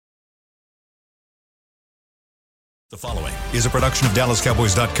The following is a production of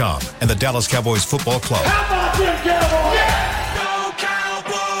DallasCowboys.com and the Dallas Cowboys Football Club. How about them Cowboys? Yeah! Go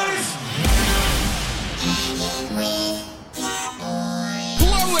Cowboys!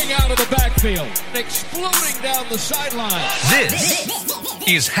 Blowing out of the backfield, exploding down the sideline. This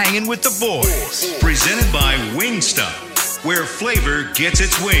is Hangin' with the Boys, presented by Wingstop, where flavor gets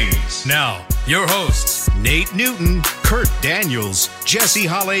its wings. Now, your hosts, Nate Newton, Kurt Daniels, Jesse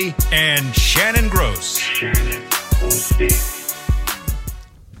Holley, and Shannon Gross.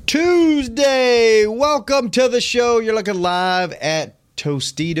 Tuesday, welcome to the show. You're looking live at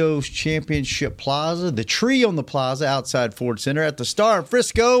Tostitos Championship Plaza, the tree on the plaza outside Ford Center at the Star in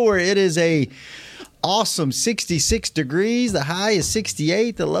Frisco, where it is a awesome 66 degrees. The high is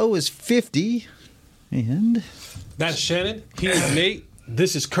 68, the low is 50. And that's Shannon. He's Nate.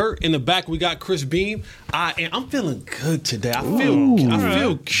 This is Kurt. In the back, we got Chris Beam. I'm feeling good today. I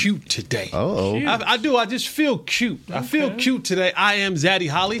feel cute today. I do. I just feel cute. Okay. I feel cute today. I am Zaddy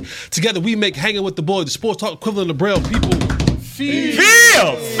Holly. Together, we make Hanging with the Boys, the sports talk equivalent of Braille. People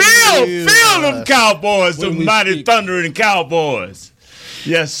feel them Cowboys, the mighty thundering Cowboys.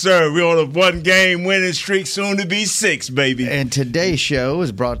 Yes, sir. We're on a one-game winning streak, soon to be 6, baby. And today's show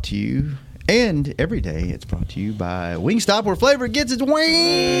is brought to you. And every day it's brought to you by Wingstop, where flavor gets its wings.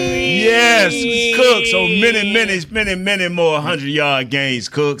 Yes, Cooks on many more 100-yard games,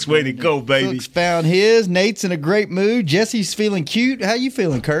 Cooks. Way to go, baby. Cooks found his. Nate's in a great mood. Jesse's feeling cute. How you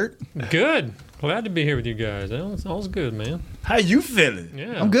feeling, Kurt? Good. Glad to be here with you guys. All's good, man. How you feeling?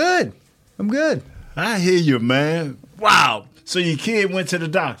 Yeah. I'm good. I hear you, man. Wow. So your kid went to the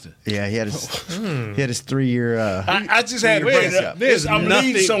doctor? Yeah, he had his 3-year. I just had to bring it up. I'm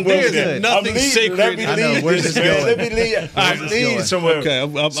leading somewhere. There's nothing sacred. Let me lead. Where's this going? Let me lead. I'm leading somewhere.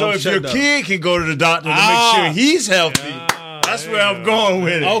 Okay, so if your kid can go to the doctor to make sure he's healthy, that's where I'm going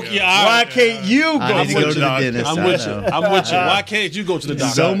with it. Okay, why can't you go I need to go to the doctor? dentist. I'm with you. Why can't you go to the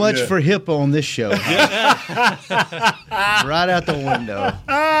doctor? So much for hip on this show. Right out the window.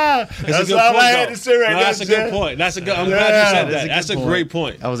 That's all I had to say right now. That's a good point. I'm glad you said that. That's a great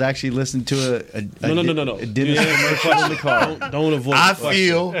point. I was actually listening to a No. a dentist commercial in the car. Don't avoid I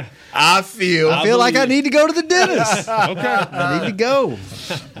feel like I need to go to the dentist. Okay. I need to go.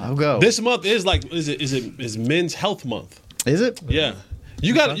 I'll go. This month is is Men's Health Month. Is it? Yeah.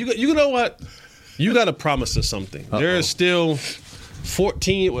 You know what? You got to promise us something. Uh-oh. There is still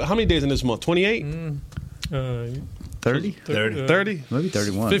 14. How many days in this month? 28? 30? 30? Maybe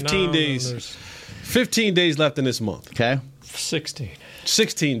 31. 15 days. 15 days left in this month. Okay.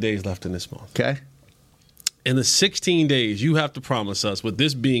 16 days left in this month. Okay. In the 16 days, you have to promise us, with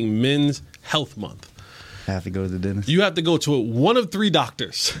this being Men's Health Month, I have to go to the dentist. you have to go to one of 3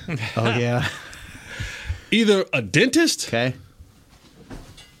 doctors. Oh, yeah. Either a dentist, Okay.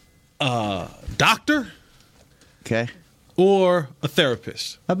 a doctor, Okay. or a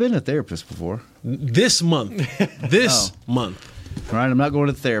therapist. I've been a therapist before. This month. Month. All right, I'm not going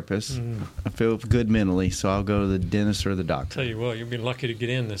to the therapist. I feel good mentally, so I'll go to the dentist or the doctor. Tell you what, you'll be lucky to get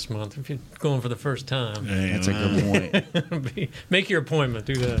in this month if you're going for the first time. That's a good point. Make your appointment.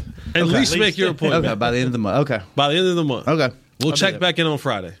 Do that. At least make your appointment. Okay, by the end of the month. Okay. By the end of the month. Okay. We'll I'll check do that. back in on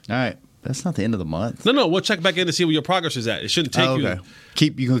Friday. All right. That's not the end of the month. No, we'll check back in to see where your progress is at. It shouldn't take Okay.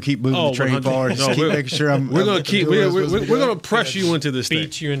 You gonna keep moving the train 100. forward. No, Just keep making sure I'm. We're gonna keep. We're doing what I'm supposed to gonna do. press you into this thing.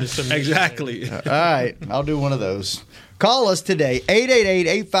 Beat you into some Exactly. All right, I'll do one of those. Call us today,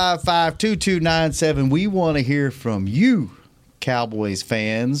 888-855-2297. We want to hear from you, Cowboys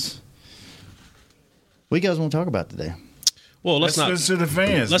fans. What do you guys want to talk about today? Well, let's listen to the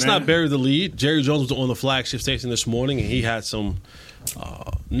fans. Let's man. not bury the lead. Jerry Jones was on the flagship station this morning, and he had some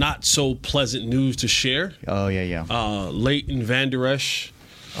not so pleasant news to share. Oh, yeah. Leighton Vander Esch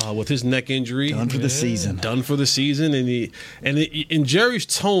with his neck injury, Done for the season. Done for the season, and in Jerry's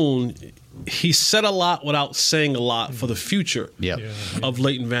tone, he said a lot without saying a lot for the future of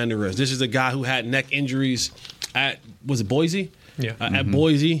Leighton Vander Esch. This is a guy who had neck injuries at Boise? Yeah. At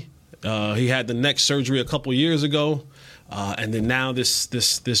Boise. He had the neck surgery a couple years ago, and then now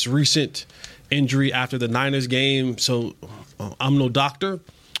this recent injury after the Niners game. So I'm no doctor.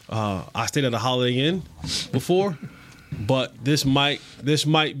 I stayed at a Holiday Inn before, but this might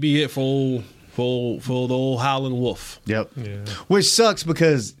be it for the old Howlin' Wolf. Yep. Yeah. Which sucks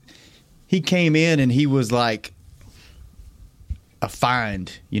because he came in and he was like a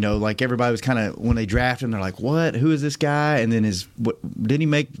find, like everybody was kind of, when they drafted him, they're like, what? Who is this guy? And then didn't he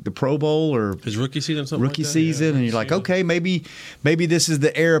make the Pro Bowl or his rookie season? Season, yeah, and you're like, okay, maybe this is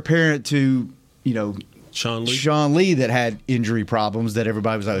the heir apparent to, Sean Lee that had injury problems that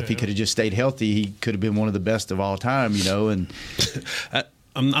everybody was like, if he could have just stayed healthy, he could have been one of the best of all time, and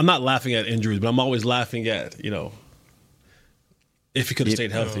I'm not laughing at injuries, but I'm always laughing at, if he could have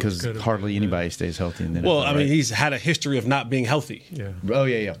stayed healthy. Because hardly anybody stays healthy in the NFL. Well, I mean, right? he's had a history of not being healthy. Yeah. Oh,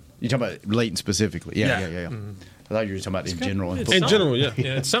 yeah. You're talking about Leighton specifically. Yeah. Yeah. I thought you were talking about in general. It's In something- general, yeah.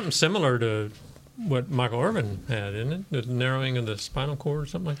 Yeah, it's something similar to what Michael Irvin had, isn't it? The narrowing of the spinal cord or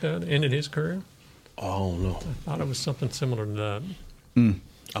something like that ended his career. Oh, no. I thought it was something similar to that. I'm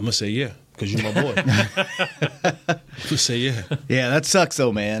going to say yeah, because you're my boy. I'm going to say yeah. Yeah, that sucks,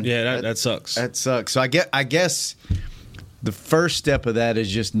 though, man. Yeah, that sucks. That sucks. So I guess the first step of that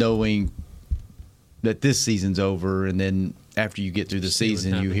is just knowing that this season's over, and then after you get through the See what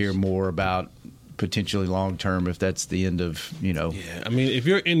season, you happens. hear more about potentially long term if that's the end of, Yeah, I mean, if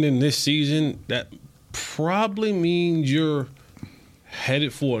you're ending this season, that probably means you're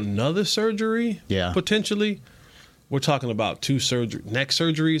headed for another surgery. Yeah. Potentially. We're talking about 2 neck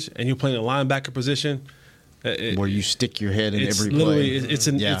surgeries, and you're playing a linebacker position. where you stick your head in It's every literally play.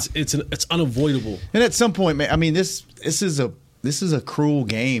 it's unavoidable. And at some point, man, I mean, this is a cruel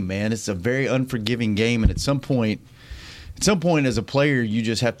game, man. It's a very unforgiving game, and at some point as a player, you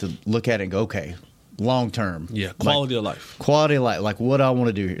just have to look at it and go, okay, long term, Yeah, quality of life. quality of life, like what I want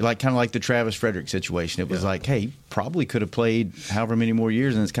to do here, like kind of like the Travis Frederick situation. It was like, hey, he probably could have played however many more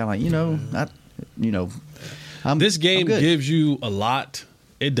years, and it's kind of like, This game I'm good. gives you a lot.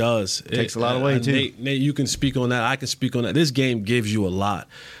 It does. It Takes a lot away, too. Nate, you can speak on that. I can speak on that. This game gives you a lot,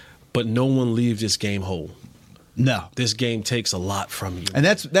 but no one leaves this game whole. No. This game takes a lot from you. And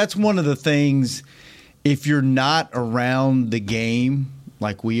that's one of the things, if you're not around the game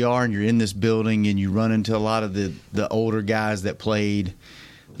like we are and you're in this building and you run into a lot of the older guys that played,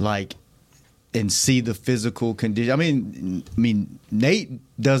 like, and see the physical condition. I mean, Nate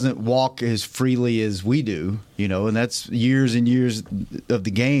doesn't walk as freely as we do, and that's years and years of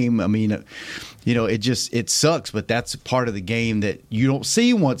the game. I mean, it sucks, but that's part of the game that you don't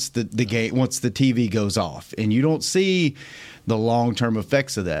see once the TV goes off, and you don't see the long-term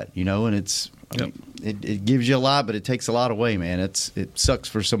effects of that, and it's Yep. it gives you a lot, but it takes a lot away, man. It sucks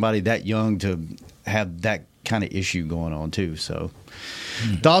for somebody that young to have that kind of issue going on too. So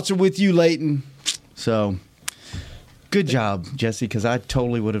thoughts are with you, Leighton. So good job, Jesse, because I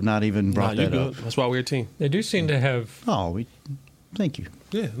totally would have not even brought Nah, you that good. up. That's why we're a team. They do seem to have Thank you.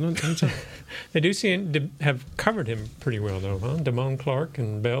 Yeah, no, anytime. they do seem to have covered him pretty well though, huh? Damone Clark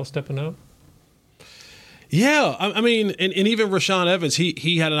and Bell stepping up. Yeah, I mean, and even Rashaan Evans,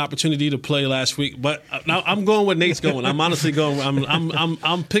 he had an opportunity to play last week, but now I'm going where Nate's going. I'm honestly going.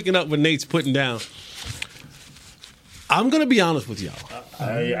 I'm picking up what Nate's putting down. I'm gonna be honest with y'all.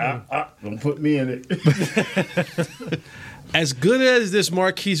 Don't put me in it. As good as this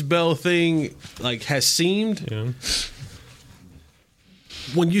Marquise Bell thing has seemed, Yeah.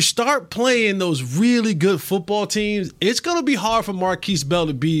 when you start playing those really good football teams, it's going to be hard for Marquise Bell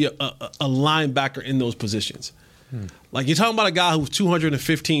to be a linebacker in those positions. Like, you're talking about a guy who's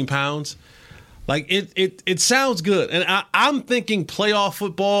 215 pounds. Like, it sounds good. And I'm thinking playoff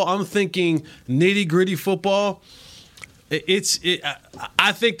football. I'm thinking nitty-gritty football.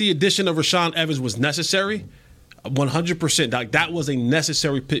 I think the addition of Rashaan Evans was necessary, 100%. Like, that was a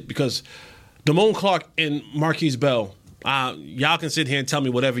necessary pick because Damone Clark and Marquise Bell, y'all can sit here and tell me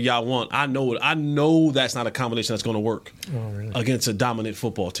whatever y'all want. I know that's not a combination that's going to work against a dominant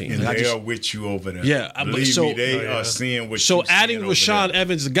football team. And Like, they are with you over there. Yeah, Believe so- me, they are seeing what so you're seeing adding over Rashaan there.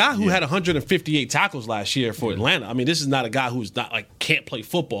 Evans, a guy who had 158 tackles last year for Atlanta. I mean, this is not a guy who's not can't play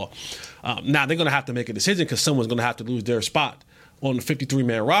football. Now they're going to have to make a decision because someone's going to have to lose their spot on the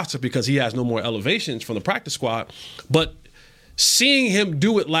 53-man roster because he has no more elevations from the practice squad. But seeing him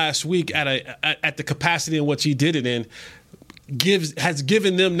do it last week at the capacity in which he did it in has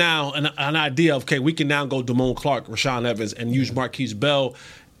given them now an idea of, okay, we can now go Damone Clark, Rashaan Evans, and use Marquise Bell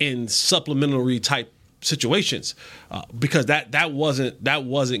in supplementary type situations because that wasn't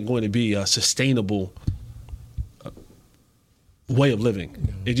going to be a sustainable way of living.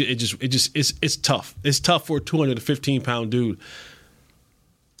 It's tough. It's tough for a 215-pound dude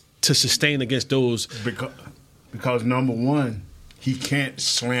to sustain against those. Because number one, he can't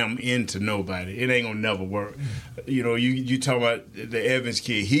slam into nobody. It ain't gonna never work. You talk about the Evans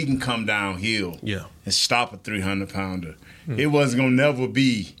kid. He can come downhill, and stop a 300-pounder. It wasn't gonna never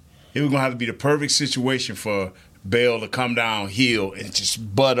be. It was gonna have to be the perfect situation for Bell to come downhill and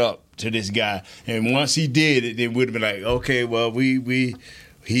just butt up to this guy. And once he did it, it would have been like, okay, well,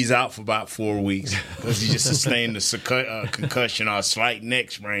 he's out for about 4 weeks because he just sustained a concussion or a slight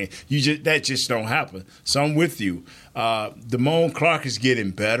neck sprain. That just don't happen. So I'm with you. Damone Clark is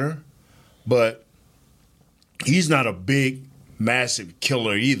getting better, but he's not a big, massive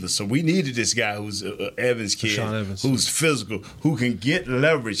killer either. So we needed this guy who's Evans kid, Rashaan Evans. who's physical, who can get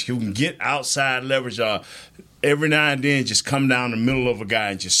leverage, who can get outside leverage. every now and then just come down the middle of a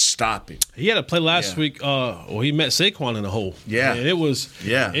guy and just stop it. He had a play last week. He met Saquon in the hole. Yeah, and it was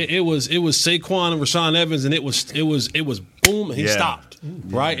Saquon and Rashaan Evans, and it was boom, and he stopped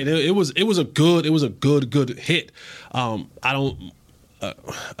right, and it was a good hit.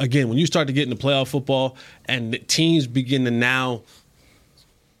 Again, when you start to get into playoff football and the teams begin to now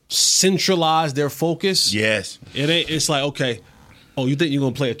centralize their focus, it's like, okay, oh, you think you're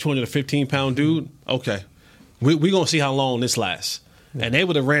gonna play a 215-pound dude? Okay. We're going to see how long this lasts. And they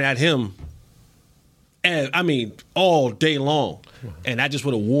would have ran at him, all day long. And that just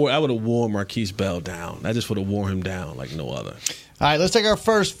would have wore Marquise Bell down. That just would have wore him down like no other. All right, let's take our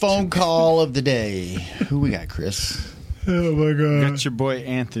first phone call of the day. Who we got, Chris? Oh, my God. Got your boy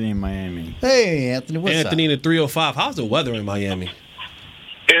Anthony in Miami. Hey, Anthony, what's up? Anthony in the 305. How's the weather in Miami?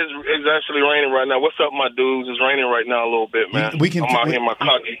 It's actually raining right now. What's up, my dudes? It's raining right now a little bit, man. I'm out here in my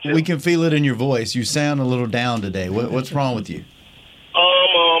cocky. We can feel it in your voice. You sound a little down today. What's wrong with you?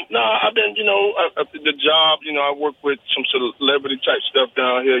 No, I've been, the job, I work with some celebrity type stuff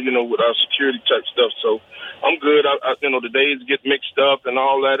down here, with our security type stuff. So I'm good. The days get mixed up and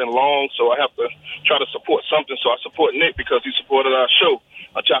all that and long, so I have to try to support something. So I support Nick because he supported our show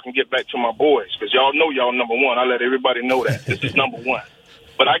until I can get back to my boys. Because y'all know y'all number one. I let everybody know that. This is number one.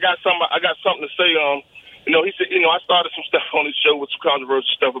 But I got something to say. He said, I started some stuff on this show with some controversial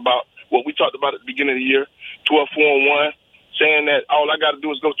stuff about what we talked about at the beginning of the year, 12-4-1, saying that all I got to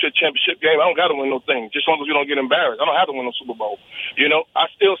do is go to a championship game. I don't got to win no thing. Just as long as we don't get embarrassed. I don't have to win no Super Bowl. I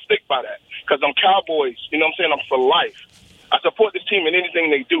still stick by that because I'm Cowboys. You know what I'm saying? I'm for life. I support this team in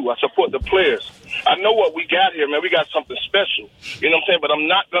anything they do. I support the players. I know what we got here, man. We got something special. You know what I'm saying? But I'm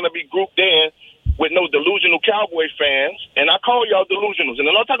not going to be grouped in with no delusional Cowboy fans, and I call y'all delusionals. And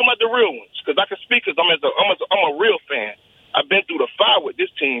I'm not talking about the real ones, because I can speak because I'm a real fan. I've been through the fire with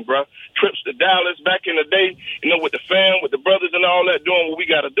this team, bro. Trips to Dallas back in the day, with the fam, with the brothers and all that, doing what we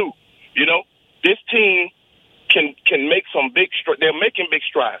got to do. This team can make some big strides. They're making big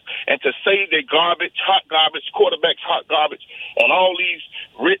strides. And to say they garbage, hot garbage, quarterbacks, hot garbage, on all these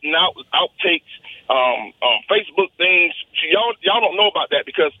written outtakes, Facebook things, y'all don't know about that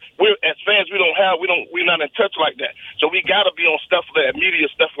because we're as fans we're not in touch like that. So we gotta be on stuff that media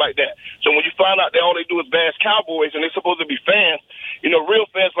stuff like that. So when you find out that all they do is bash Cowboys and they're supposed to be fans, real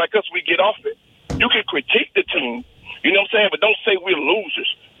fans like us, we get off it. You can critique the team, you know what I'm saying, but don't say we're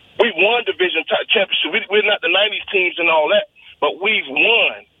losers. We won division championship. We're not the 90s teams and all that, but we've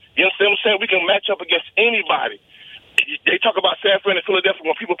won. You understand what I'm saying? We can match up against anybody. They talk about San Fran and Philadelphia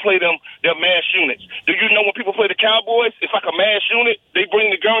when people play them, their mass units. Do you know when people play the Cowboys, it's like a mass unit? They bring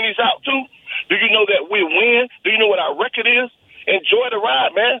the gurneys out too. Do you know that we win? Do you know what our record is? Enjoy the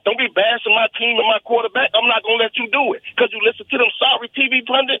ride, man. Don't be bashing my team and my quarterback. I'm not going to let you do it because you listen to them sorry TV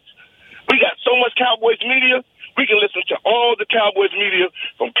pundits. We got so much Cowboys media. We can listen to all the Cowboys media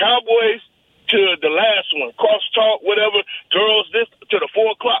from Cowboys to the last one, crosstalk, whatever, girls, this to the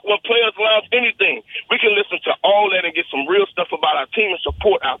 4 o'clock one, players lounge, anything. We can listen to all that and get some real stuff about our team and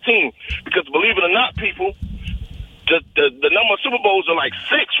support our team. Because believe it or not, people, the number of Super Bowls are like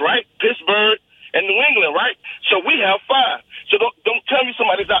 6, right? Pittsburgh and New England, right? So we have 5. So don't tell me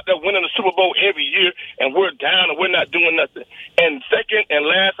somebody's out there winning the Super Bowl every year and we're down and we're not doing nothing. And second and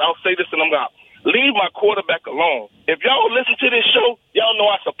last, I'll say this and I'm out. Leave my quarterback alone. If y'all listen to this show, y'all know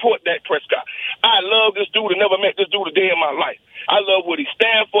I support Dak Prescott. I love this dude and never met this dude a day in my life. I love what he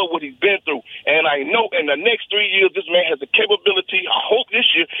stands for, what he's been through. And I know in the next 3 years, this man has the capability, I hope this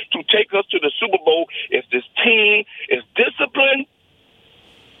year, to take us to the Super Bowl if this team is disciplined,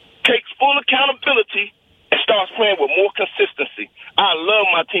 takes full accountability, and starts playing with more consistency. I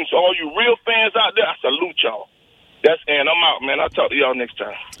love my team. So all you real fans out there, I salute y'all. And I'm out, man. I'll talk to y'all next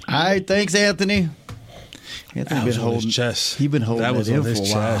time. All right, thanks, Anthony. Anthony been holding his chest. He's been holding that in for a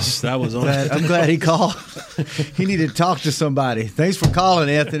while. That was on. I'm glad he called. He needed to talk to somebody. Thanks for calling,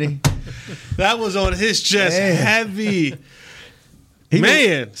 Anthony. That was on his chest, heavy.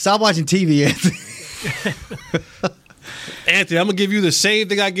 Stop watching TV, Anthony. Anthony, I'm gonna give you the same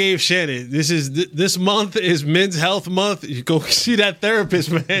thing I gave Shannon. This month is Men's Health Month. You go see that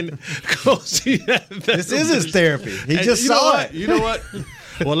therapist, man. Go see that therapist. This is his therapy. He just saw it. You know what?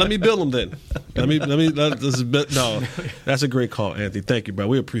 Well, let me bill him then. No, that's a great call, Anthony. Thank you, bro.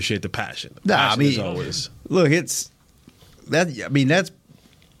 We appreciate the passion. As always. Look,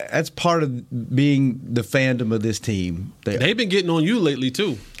 that's part of being the fandom of this team. They've been getting on you lately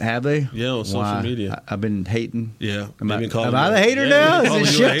too. Have they? Yeah, on social media. I've been hating. Yeah. Am I the hater now? Is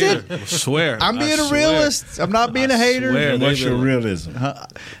it shifted? I swear. I'm being a realist. I'm not being a hater. What's your realism?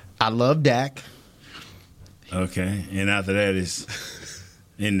 I love Dak. Okay. And after that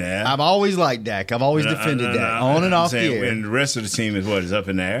in there. I've always liked Dak. I've always defended Dak on and off the air. And the rest of the team is up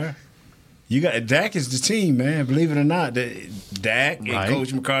in the air. You got Dak is the team, man. Believe it or not, Dak and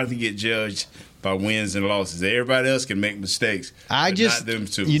Coach McCarthy get judged by wins and losses. Everybody else can make mistakes. Not them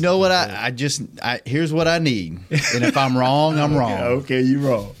two. You know what? Here's what I need. And if I'm wrong, I'm wrong. Okay, you're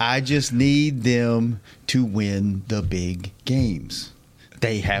wrong. I just need them to win the big games.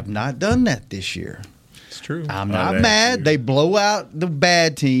 They have not done that this year. It's true. I'm not mad. True. They blow out the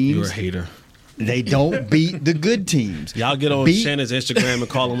bad teams. You're a hater. They don't beat the good teams. Y'all get on Shannon's Instagram and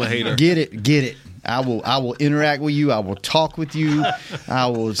call him a hater. Get it. I will interact with you. I will talk with you. I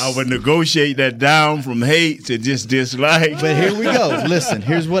would negotiate that down from hate to just dislike. But here we go. Listen,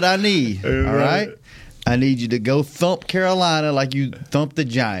 here's what I need. All right? I need you to go thump Carolina like you thumped the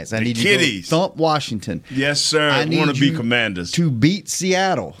Giants. I need you to go thump Washington. Yes, sir. I want to be Commanders. To beat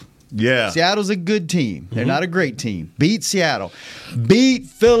Seattle. Yeah. Seattle's a good team. They're not a great team. Beat Seattle. Beat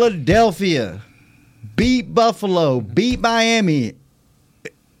Philadelphia. Beat Buffalo. Beat Miami.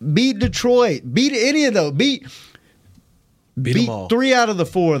 Beat Detroit. Beat any of those. Beat them all. 3 out of the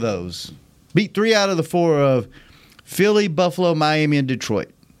 4 of those. Beat 3 out of the 4 of Philly, Buffalo, Miami, and Detroit.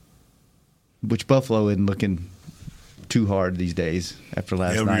 Which Buffalo isn't looking too hard these days after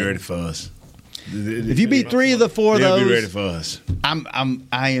last night. They'll be ready for us. If you beat 3 of the 4 of those, they'll be ready for us.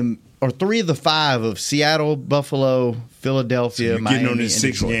 Or 3 of the 5 of Seattle, Buffalo, Philadelphia, so Miami, getting on this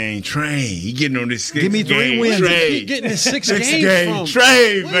 6-game train. You getting on this 6-game Give me 3 wins. Where you getting this 6-game from?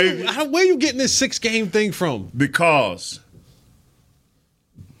 Train, baby. Where you getting this 6-game thing from? Because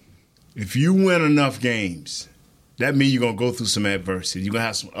if you win enough games, that means you're going to go through some adversity. You're going to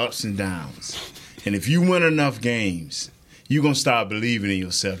have some ups and downs. And if you win enough games, you're going to start believing in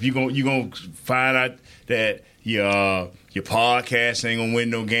yourself. You're going to find out that your podcast ain't gonna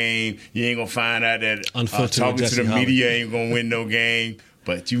win no game. You ain't gonna find out that talking to the media ain't gonna win no game.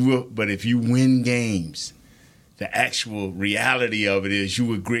 But you will. But if you win games, the actual reality of it is you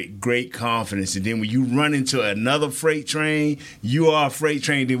with great confidence. And then when you run into another freight train, you are a freight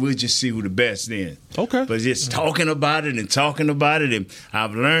train. Then we'll just see who the best then. Okay. But just talking about it, and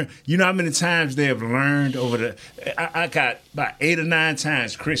I've learned. You know how many times they have learned over the. I got about 8 or 9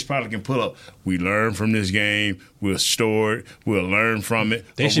 times. Chris probably can pull up. We learned from this game. We'll store it. We'll learn from it.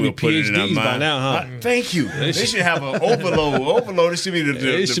 They should be PhDs by now, huh? Thank you. They should have an overload. Overload. It should be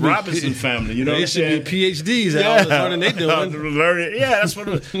the Robinson family. You know, they should be PhDs at all the learning they doing. Yeah, that's what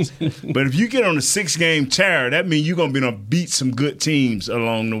it is. But if you get on a 6-game tear, that means you're gonna beat some good teams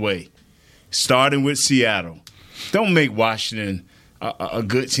along the way. Starting with Seattle. Don't make Washington a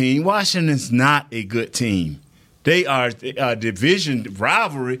good team. Washington's not a good team. They are a division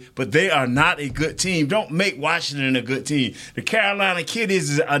rivalry, but they are not a good team. Don't make Washington a good team. The Carolina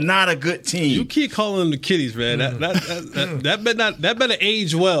Kitties are not a good team. You keep calling them the Kitties, man. That better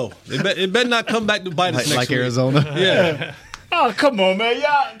age well. It better not come back to bite us next week. Arizona. Yeah. Oh, come on, man.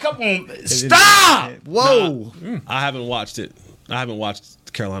 Y'all, come on. Stop! Whoa. I haven't watched it. I haven't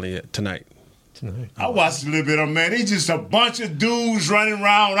watched Carolina yet tonight. I watched a little bit of them, man. It's just a bunch of dudes running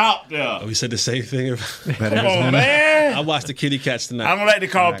around out there. We said the same thing. Come on, man. I watched the Kitty Cats tonight. I don't like to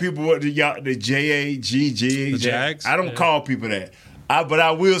call people what the J-A-G-G. The Jags? I don't call people that. But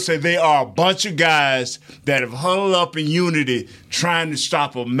I will say they are a bunch of guys that have huddled up in unity trying to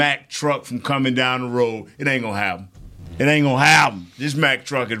stop a Mack truck from coming down the road. It ain't going to happen. It ain't going to happen. This Mack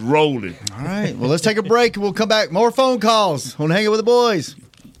truck is rolling. All right. Well, let's take a break and we'll come back. More phone calls on Hanging with the Boys.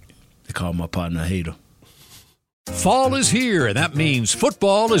 They call my partner a hater. Fall is here, and that means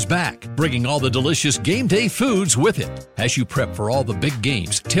football is back, bringing all the delicious game day foods with it. As you prep for all the big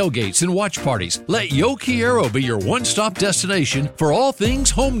games, tailgates, and watch parties, let Yo Quiero be your one-stop destination for all things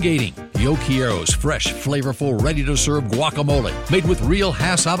home gating. Yo Quiero's fresh, flavorful, ready-to-serve guacamole made with real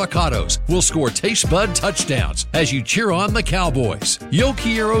Hass avocados will score taste bud touchdowns as you cheer on the Cowboys. Yo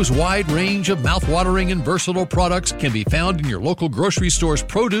Quiero's wide range of mouthwatering and versatile products can be found in your local grocery store's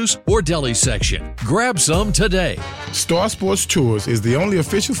produce or deli section. Grab some today. Star Sports Tours is the only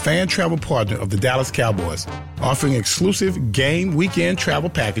official fan travel partner of the Dallas Cowboys, offering exclusive game weekend travel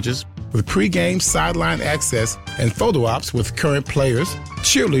packages with pre-game sideline access and photo ops with current players,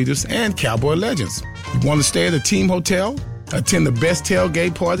 cheerleaders, and Cowboy legends. You want to stay at a team hotel, attend the best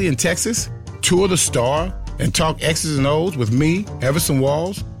tailgate party in Texas, tour the Star, and talk X's and O's with me, Everson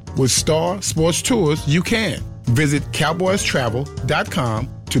Walls? With Star Sports Tours, you can. Visit cowboystravel.com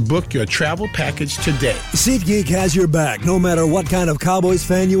to book your travel package today. SeatGeek has your back no matter what kind of Cowboys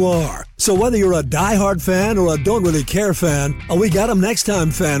fan you are. So whether you're a diehard fan or a don't really care fan, a we got 'em next time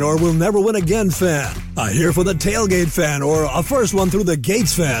fan or we'll never win again fan, a here for the tailgate fan or a first one through the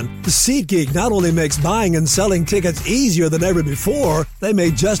gates fan, SeatGeek not only makes buying and selling tickets easier than ever before, they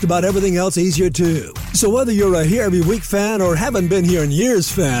make just about everything else easier too. So whether you're a here every week fan or haven't been here in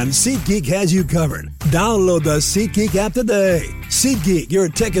years fan, SeatGeek has you covered. Download the SeatGeek app today. SeatGeek, your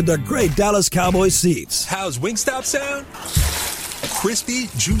ticket to great Dallas Cowboys seats. How's Wingstop sound? Crispy,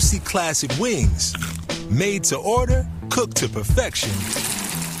 juicy, classic wings. Made to order, cooked to perfection.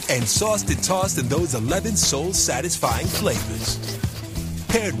 And sauced and tossed in those 11 soul-satisfying flavors.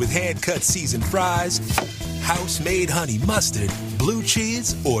 Paired with hand-cut seasoned fries, house-made honey mustard, blue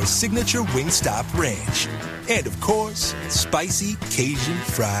cheese, or signature Wingstop ranch. And, of course, spicy Cajun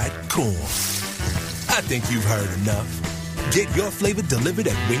fried corn. I think you've heard enough. Get your flavor delivered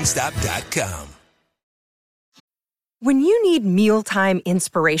at Wingstop.com. When you need mealtime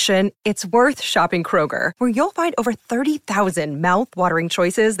inspiration, it's worth shopping Kroger, where you'll find over 30,000 mouth-watering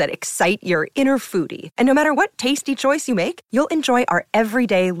choices that excite your inner foodie. And no matter what tasty choice you make, you'll enjoy our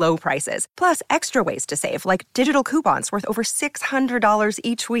everyday low prices, plus extra ways to save, like digital coupons worth over $600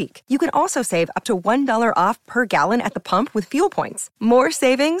 each week. You can also save up to $1 off per gallon at the pump with fuel points. More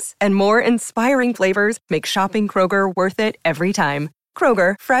savings and more inspiring flavors make shopping Kroger worth it every time.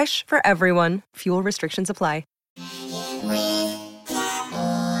 Kroger, fresh for everyone. Fuel restrictions apply.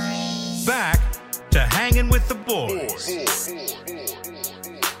 Back to Hanging with the Boys.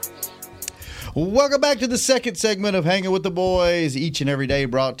 Welcome back to the second segment of Hanging with the Boys, each and every day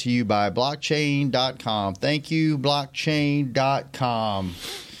brought to you by blockchain.com. Thank you, blockchain.com.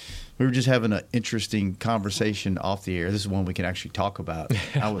 We were just having an interesting conversation off the air. This is one we can actually talk about.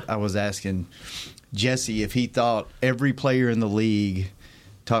 I was asking Jesse if he thought every player in the league,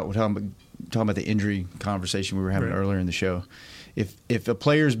 talking about the injury conversation we were having earlier in the show, if a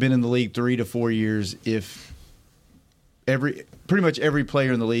player's been in the league 3 to 4 years, if pretty much every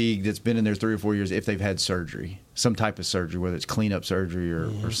player in the league that's been in there 3 or 4 years, if they've had surgery, some type of surgery, whether it's cleanup surgery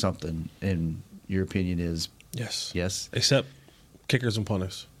or something, and your opinion is yes, except kickers and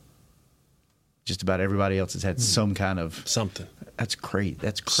punters. Just about everybody else has had some kind of something. That's great.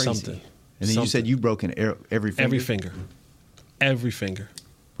 That's crazy. Something. And then you said you've broken every finger. Every finger.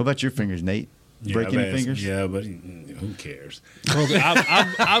 What about your fingers, Nate? Yeah, Breaking your fingers? Yeah, but who cares?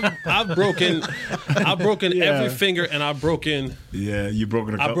 I've broken every finger, and I've broken. Yeah, you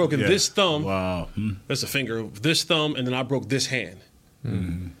broken. I've broken this thumb. Wow, that's a finger. This thumb, and then I broke this hand.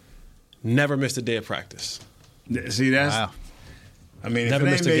 Mm-hmm. Never missed a day of practice. See, that's. Wow. I mean, Never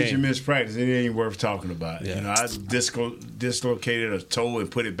if missed it a ain't made game. you miss practice, it ain't worth talking about. Yeah. You know, I dislocated a toe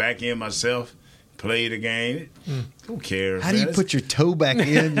and put it back in myself. Played a game. Who cares? How do you put your toe back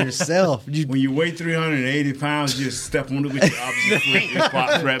in yourself? When you weigh 380 pounds, you just step on it with your opposite foot and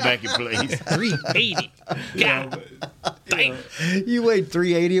pop right back in place. 380. God. You weighed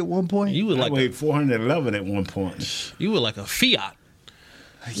 380 at one point? You were I weighed 411 at one point. You were like a Fiat.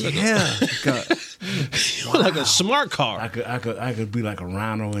 Yeah. You were like a smart car. I could be like a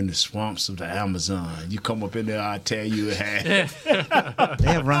rhino in the swamps of the Amazon. You come up in there, I tell you it had. They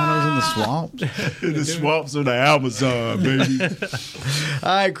have rhinos in the swamps? In the swamps of the Amazon, baby. All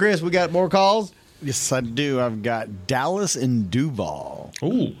right, Chris, we got more calls? Yes, I do. I've got Dallas and Duval.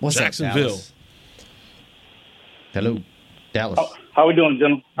 Ooh, what's Jacksonville. That, Hello, Dallas. How we doing,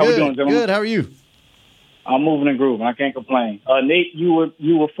 gentlemen? Good. How are you? I'm moving and grooving. I can't complain. Nate, you were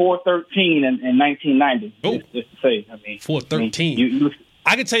 413 in 1990. Oh, just to say, I mean 413.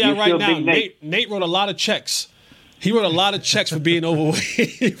 I can tell you right now, Nate wrote a lot of checks. He wrote a lot of checks for being overweight.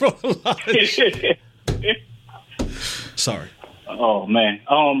 He wrote a lot of checks. Sorry. Oh man,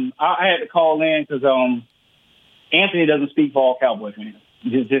 I had to call in because Anthony doesn't speak for all Cowboy fans.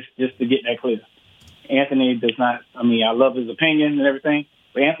 Just to get that clear, Anthony does not. I mean, I love his opinion and everything,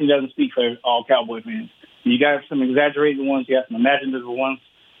 but Anthony doesn't speak for all Cowboy fans. You got some exaggerated ones. You got some imaginative ones.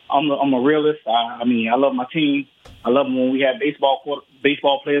 I'm a realist. I mean, I love my team. I love when we had baseball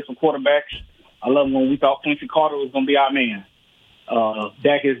players and quarterbacks. I love when we thought Quincy Carter was going to be our man.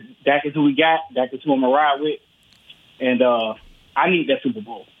 Dak is who we got. Dak is who I'm going to ride with. And I need that Super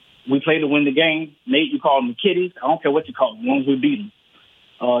Bowl. We play to win the game. Nate, you call them the kiddies. I don't care what you call them. Once we beat them.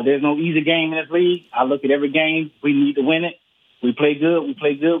 There's no easy game in this league. I look at every game. We need to win it. We play good. We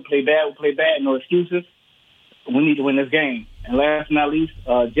play good. We play bad. We play bad. No excuses. We need to win this game. And last but not least,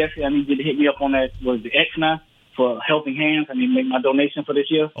 Jesse, I need you to hit me up on that. Was the X now for Helping Hands? I need to make my donation for this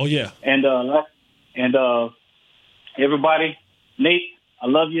year. Oh yeah. And everybody, Nate, I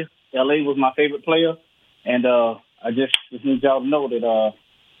love you. LA was my favorite player, and I just need y'all to know that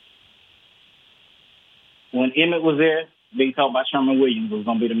when Emmett was there, they talked about Sherman Williams was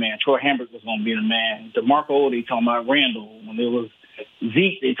going to be the man. Troy Hambrick was going to be the man. DeMarco, they talking about Randall. When it was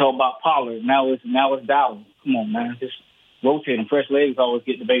Zeke, they talked about Pollard. Now it's Dowell. Come on, man. Just rotate them. Fresh legs always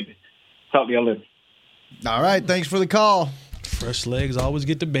get the baby. Talk to y'all later. All right. Thanks for the call. Fresh legs always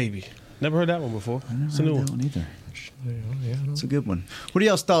get the baby. Never heard that one before. It's a new one. Either. It's a good one. What are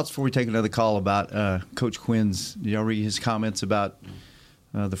y'all's thoughts before we take another call about Coach Quinn's? Did y'all read his comments about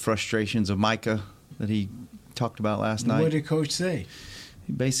the frustrations of Micah that he talked about last night? What did Coach say?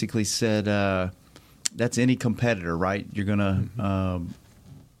 He basically said that's any competitor, right? You're gonna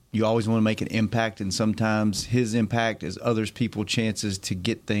you always want to make an impact, and sometimes his impact is others people's chances to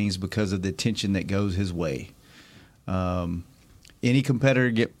get things because of the attention that goes his way. Any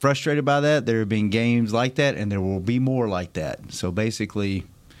competitor get frustrated by that. There have been games like that, and there will be more like that. So basically,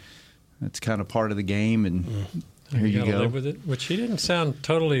 that's kind of part of the game, and here you go. Live with it, which he didn't sound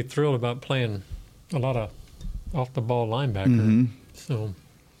totally thrilled about playing a lot of off-the-ball linebacker. Mm-hmm. So,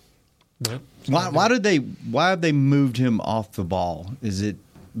 why have they moved him off the ball? Is it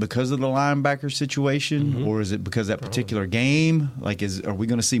because of the linebacker situation, or is it because of that particular game? Like, are we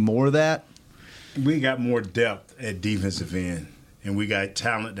going to see more of that? We got more depth at defensive end. And we got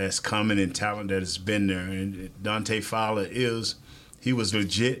talent that's coming and talent that has been there. And Dante Fowler he was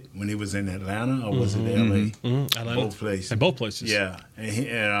legit when he was in Atlanta, or was it L.A.? Atlanta. Both places. At both places. Yeah.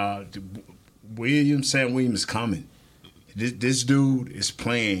 And Sam Williams is coming. This dude is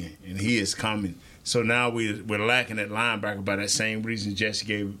playing, and he is coming. So now we're lacking at linebacker by that same reason Jesse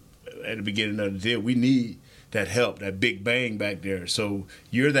gave at the beginning of the deal. We need that help, that big bang back there. So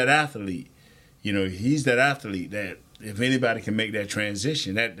you're that athlete. He's that athlete that if anybody can make that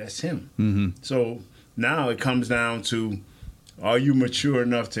transition, that's him. Mm-hmm. So now it comes down to, are you mature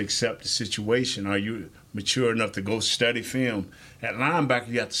enough to accept the situation? Are you mature enough to go study film? At linebacker,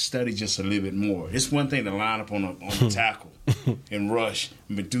 you have to study just a little bit more. It's one thing to line up on the tackle and rush,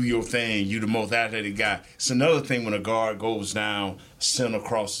 but do your thing. You're the most athletic guy. It's another thing when a guard goes down, center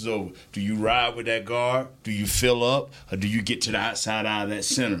crosses over. Do you ride with that guard? Do you fill up? Or do you get to the outside out of that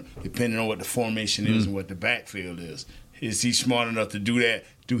center, depending on what the formation is and what the backfield is? Is he smart enough to do that?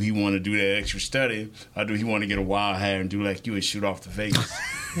 Do he want to do that extra study? Or do he want to get a wild hair and do like you and shoot off the face?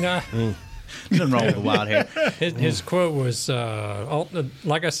 Nah. Nothing wrong with the wild hair. His quote was,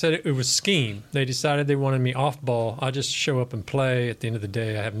 like I said, it was scheme. They decided they wanted me off ball. I just show up and play. At the end of the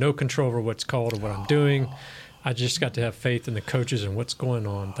day, I have no control over what's called or what I'm doing. I just got to have faith in the coaches and what's going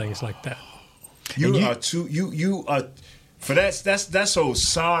on, things like that. You are for that's a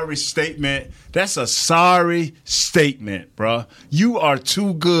sorry statement. That's a sorry statement, bro. You are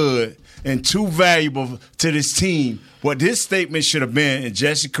too good and too valuable to this team. What this statement should have been, and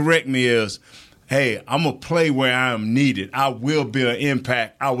Jesse correct me, is, hey, I'm going to play where I am needed. I will be an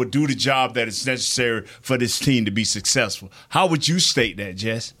impact. I will do the job that is necessary for this team to be successful. How would you state that,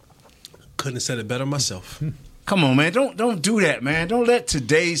 Jess? Couldn't have said it better myself. Come on, man. Don't do that, man. Don't let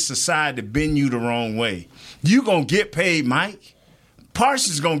today's society bend you the wrong way. You going to get paid, Mike.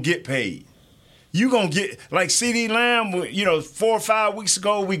 Parsons going to get paid. You going to get, like C.D. Lamb, 4 or 5 weeks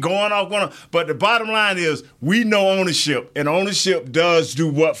ago, we going off. But the bottom line is we know ownership, and ownership does do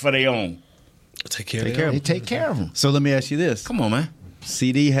what for their own? Take care of them. They take care of them. So let me ask you this. Come on, man.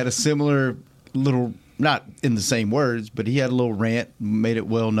 CD had a similar little, not in the same words, but he had a little rant, made it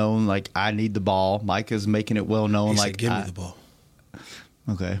well known, like, I need the ball. Micah's making it well known, he said, give me the ball.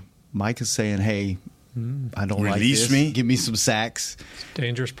 Okay. Micah's saying, hey, I don't like Release this. me. Give me some sacks.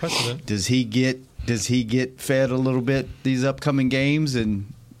 Dangerous precedent. Does he get fed a little bit these upcoming games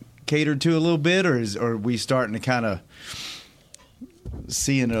and catered to a little bit, or are we starting to kind of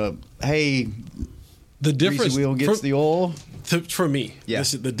seeing the difference? Greasy wheel gets the oil. For me,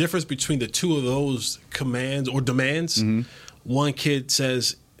 this is the difference between the two of those commands or demands. Mm-hmm. One kid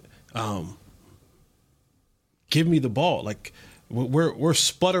says, "Give me the ball." Like we're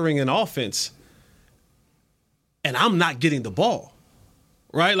sputtering in offense, and I'm not getting the ball.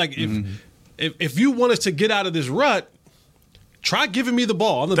 Right? Like if you want us to get out of this rut, try giving me the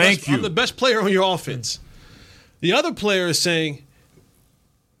ball. I'm the best player on your offense. The other player is saying,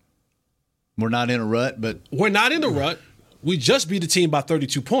 we're not in a rut, but we're not in the rut. We just beat the team by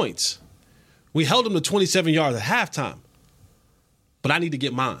 32 points. We held them to 27 yards at halftime. But I need to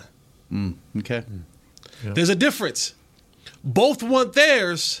get mine. Okay. Yeah. There's a difference. Both want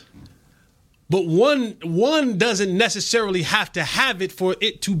theirs, but one doesn't necessarily have to have it for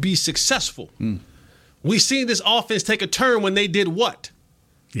it to be successful. We've seen this offense take a turn when they did what?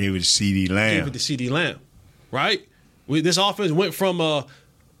 Gave it to C.D. Lamb. Gave it to C.D. Lamb, right? This offense went from a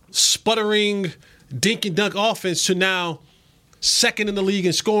sputtering, dink and dunk offense to now second in the league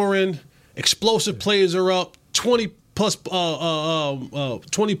in scoring, explosive plays are up. 20 plus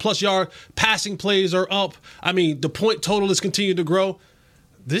yard passing plays are up. I mean, the point total has continued to grow.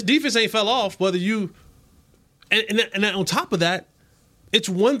 This defense ain't fell off. Whether you and on top of that, it's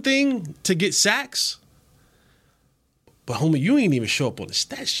one thing to get sacks, but homie, you ain't even show up on the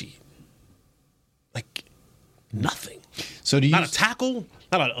stat sheet. Like nothing. So not a tackle,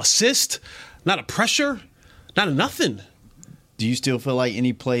 not an assist, not a pressure, not a nothing. Do you still feel like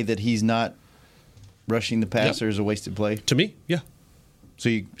any play that he's not rushing the passer is a wasted play? To me, yeah.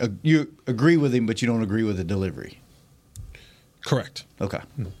 So you agree with him, but you don't agree with the delivery. Correct. Okay.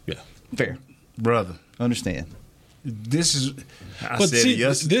 Yeah. Fair. Brother. Understand. This is.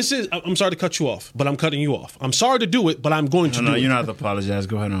 This is. I'm sorry to cut you off, but I'm cutting you off. I'm sorry to do it, but I'm going to do it. No, you don't have to apologize.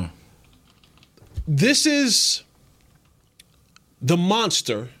 Go ahead on. This is the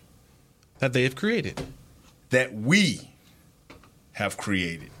monster that they have created. That we have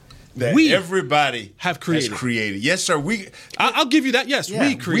created. That everybody have created. Has created. Yes, sir. I'll give you that. Yes,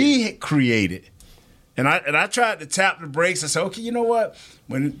 we created. We created. And I tried to tap the brakes. I said, okay, you know what?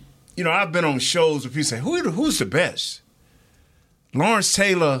 When I've been on shows where people say, who's the best? Lawrence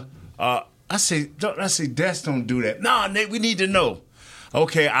Taylor. I say, Des, don't do that. No, Nate, we need to know.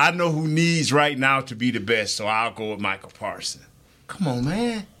 Okay, I know who needs right now to be the best, so I'll go with Michael Parsons. Come on,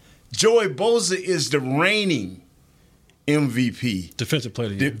 man. Joey Bosa is the reigning MVP. Defensive player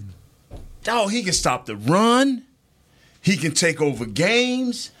of the year. Oh, he can stop the run. He can take over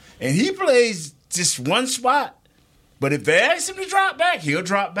games. And he plays just one spot. But if they ask him to drop back, he'll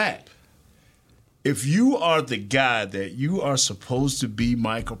drop back. If you are the guy that you are supposed to be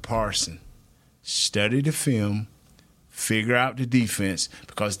Michael Parsons, study the film, figure out the defense,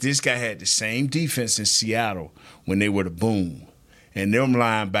 because this guy had the same defense in Seattle when they were the boom. And them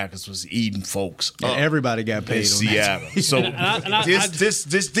linebackers was eating folks up. Everybody got paid in Seattle. So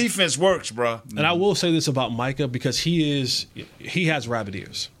this defense works, bro. And I will say this about Micah, because he has rabbit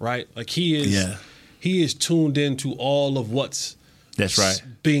ears, right? Like he is tuned into all of what's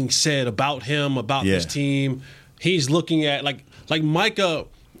being said about him, about this team. He's looking at like Micah.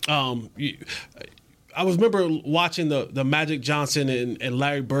 I remember watching the Magic Johnson and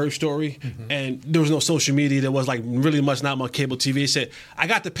Larry Bird story, and there was no social media. There was really not much cable TV. He said, I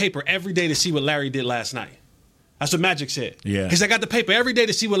got the paper every day to see what Larry did last night. That's what Magic said. Yeah. He said, I got the paper every day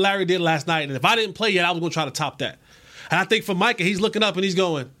to see what Larry did last night, and if I didn't play yet, I was going to try to top that. And I think for Micah, he's looking up and he's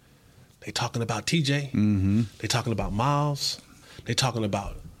going, they talking about TJ. Mm-hmm. They talking about Miles. They talking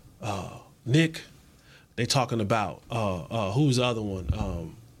about Nick. They talking about, who's the other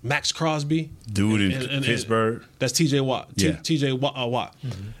one? Max Crosby. Dude in Pittsburgh. That's TJ Watt. Yeah. TJ Watt.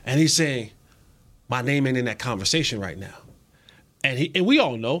 Mm-hmm. And he's saying, my name ain't in that conversation right now. And we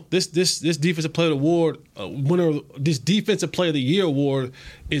all know this defensive player of the award, winner, this defensive player of the year award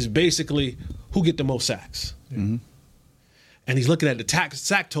is basically who get the most sacks. Mm-hmm. And he's looking at the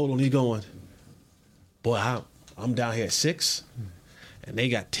sack total and he's going, boy, I'm down here at 6, and they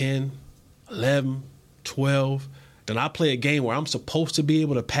got 10, 11, 12. Then I play a game where I'm supposed to be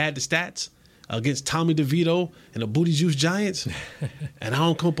able to pad the stats against Tommy DeVito and the Booty Juice Giants, and I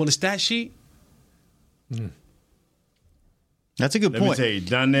don't come up on the stat sheet. That's a good point. Let me tell you,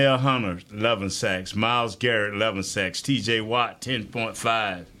 Donnell Hunter, 11 sacks. Myles Garrett, 11 sacks. T.J. Watt,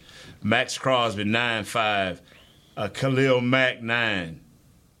 10.5. Max Crosby, 9.5. Khalil Mack, 9.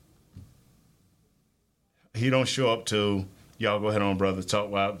 He don't show up to... Y'all go ahead on, brother.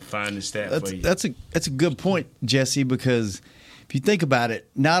 Talk while I find the stat for you. That's a good point, Jesse, because if you think about it,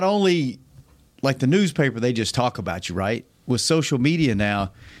 not only like the newspaper, they just talk about you, right? With social media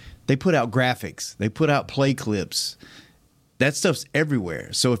now, they put out graphics. They put out play clips. That stuff's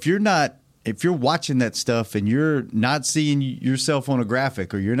everywhere. So if you're watching that stuff and you're not seeing yourself on a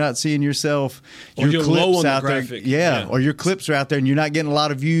graphic, or you're not seeing yourself, your clips out there, or your clips are out there and you're not getting a lot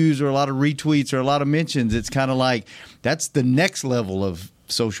of views or a lot of retweets or a lot of mentions, it's kind of like that's the next level of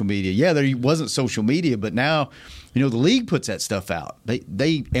social media. Yeah, there wasn't social media, but now, the league puts that stuff out.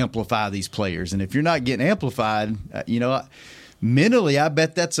 They amplify these players, and if you're not getting amplified, mentally, I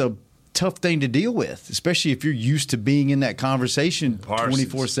bet that's a tough thing to deal with, especially if you're used to being in that conversation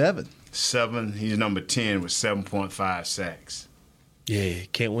 24/7. 7. He's number 10 with 7.5 sacks. Yeah,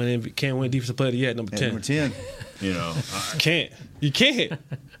 can't win defensive player of the year at number 10. Number 10. Can't. You can't.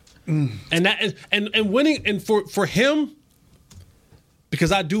 And that is, and winning, and for him,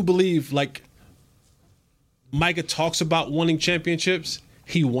 because I do believe Micah talks about winning championships,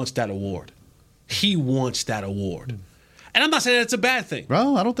 he wants that award. And I'm not saying that's a bad thing.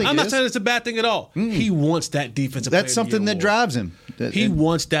 Bro, I don't think I'm not saying it's a bad thing at all. He wants that defensive player of the year. That's something that drives him. He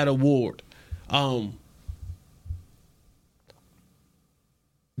wants that award.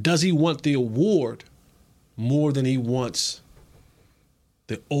 does he want the award more than he wants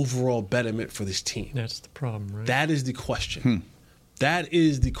the overall betterment for this team? That's the problem, right? That is the question. That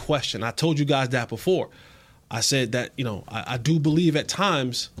is the question. I told you guys that before. I said that, I do believe at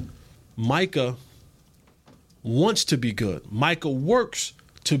times Micah wants to be good. Micah works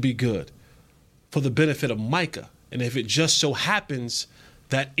to be good for the benefit of Micah. And if it just so happens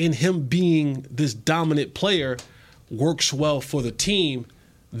that in him being this dominant player works well for the team,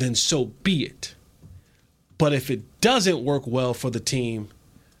 then so be it. But if it doesn't work well for the team,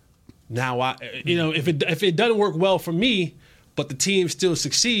 now if it doesn't work well for me, but the team still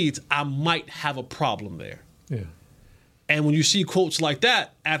succeeds, I might have a problem there. Yeah. And when you see quotes like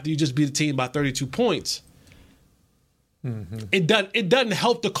that after you just beat a team by 32 points, it doesn't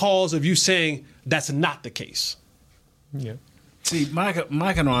help the cause of you saying that's not the case. Yeah. See, Micah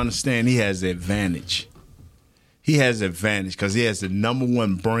don't understand he has the advantage. He has the advantage because he has the number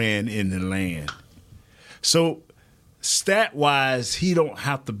one brand in the land. So stat-wise, he don't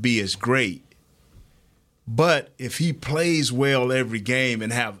have to be as great. But if he plays well every game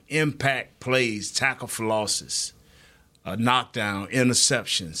and have impact plays, tackle for losses, a knockdown,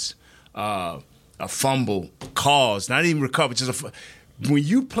 interceptions, a fumble, calls, not even recover, when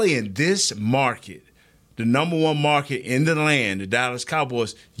you play in this market, the number one market in the land, the Dallas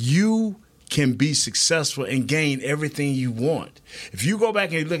Cowboys, you can be successful and gain everything you want. If you go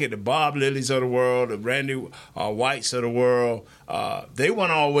back and look at the Bob Lillies of the world, the Randy Whites of the world, they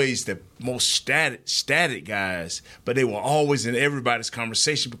weren't always the most static guys, but they were always in everybody's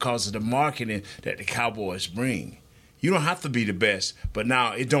conversation because of the marketing that the Cowboys bring. You don't have to be the best, but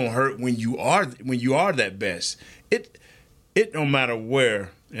now it don't hurt when you are that best. It don't matter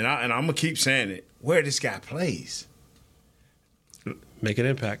where, and I'm gonna keep saying it, where this guy plays. Make an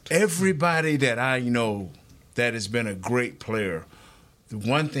impact. Everybody that I know that has been a great player, the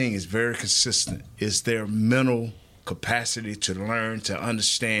one thing is very consistent is their mental capacity to learn, to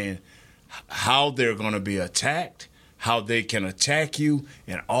understand how they're going to be attacked, how they can attack you,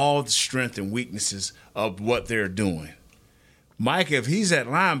 and all the strength and weaknesses of what they're doing. Mike, if he's at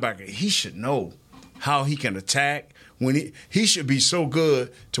linebacker, he should know how he can attack. When he should be so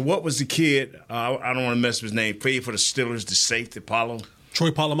good to what was the kid, I don't want to mess with his name, played for the Steelers, the safety,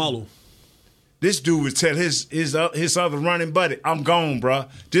 Troy Polamalu. This dude would tell his other running buddy, I'm gone, bro.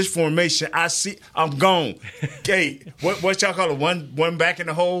 This formation, I see, I'm gone. Hey, what y'all call it? One back in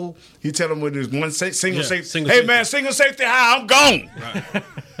the hole? He tell him with his one single safety. Hey, man, single safety high, I'm gone.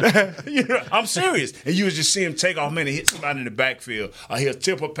 Right. I'm serious. And you would just see him take off, man, and hit somebody in the backfield. Or he'll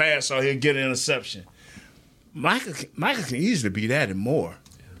tip a pass or he'll get an interception. Michael can easily be that and more.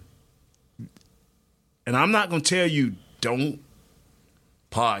 And I'm not going to tell you don't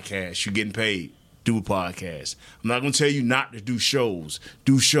podcast. You're getting paid. Do a podcast. I'm not going to tell you not to do shows.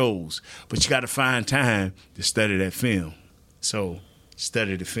 Do shows. But you got to find time to study that film. So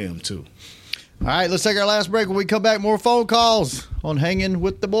study the film too. All right, let's take our last break. When we come back, more phone calls on Hanging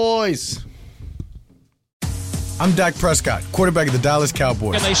with the Boys. I'm Dak Prescott, quarterback of the Dallas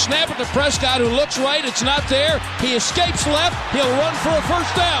Cowboys. And they snap it to Prescott, who looks right. It's not there. He escapes left. He'll run for a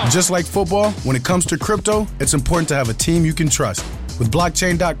first down. Just like football, when it comes to crypto, it's important to have a team you can trust. With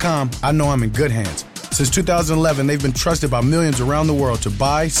blockchain.com, I know I'm in good hands. Since 2011, they've been trusted by millions around the world to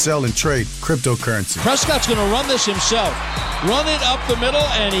buy, sell, and trade cryptocurrency. Prescott's going to run this himself. Run it up the middle,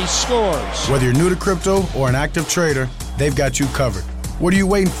 and he scores. Whether you're new to crypto or an active trader, they've got you covered. What are you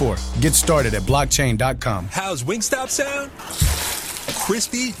waiting for? Get started at blockchain.com. How's Wingstop sound?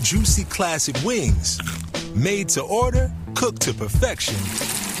 Crispy, juicy, classic wings. Made to order, cooked to perfection.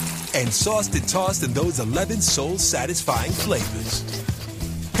 And sauced and tossed in those 11 soul-satisfying flavors.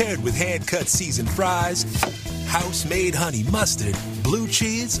 Paired with hand-cut seasoned fries, house-made honey mustard, blue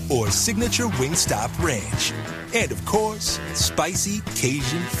cheese, or signature Wingstop ranch. And, of course, spicy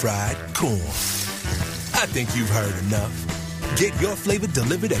Cajun fried corn. I think you've heard enough. Get your flavor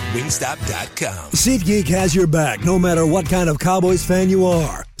delivered at Wingstop.com. SeatGeek has your back no matter what kind of Cowboys fan you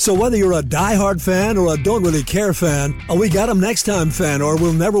are. So whether you're a diehard fan or a don't really care fan, a we got 'em next time fan or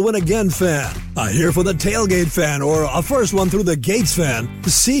we'll never win again fan, a here for the tailgate fan or a first one through the gates fan,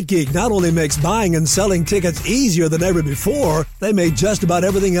 SeatGeek not only makes buying and selling tickets easier than ever before, they made just about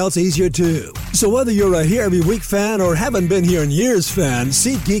everything else easier too. So whether you're a here every week fan or haven't been here in years fan,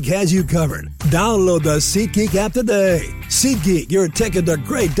 SeatGeek has you covered. Download the SeatGeek app today. SeatGeek, your ticket to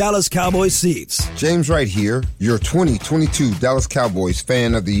great Dallas Cowboys seats. James Wright here, your 2022 Dallas Cowboys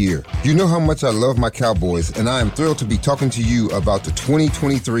Fan of the Year. You know how much I love my Cowboys, and I am thrilled to be talking to you about the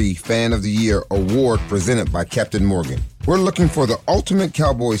 2023 Fan of the Year award presented by Captain Morgan. We're looking for the ultimate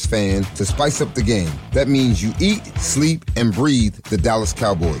Cowboys fan to spice up the game. That means you eat, sleep, and breathe the Dallas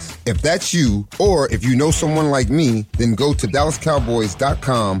Cowboys. If that's you, or if you know someone like me, then go to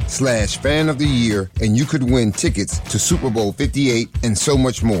DallasCowboys.com/fan of the year and you could win tickets to Super Bowl 58 and so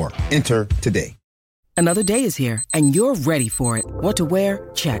much more. Enter today. Another day is here, and you're ready for it. What to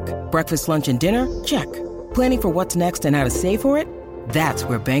wear? Check. Breakfast, lunch, and dinner? Check. Planning for what's next and how to save for it? That's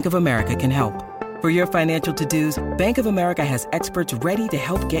where Bank of America can help. For your financial to-dos, Bank of America has experts ready to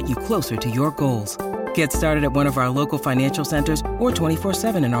help get you closer to your goals. Get started at one of our local financial centers or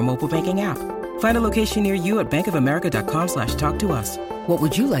 24/7 in our mobile banking app. Find a location near you at bankofamerica.com/talktous. What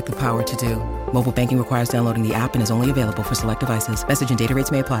would you like the power to do? Mobile banking requires downloading the app and is only available for select devices. Message and data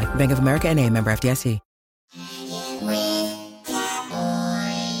rates may apply. Bank of America N.A., member FDIC.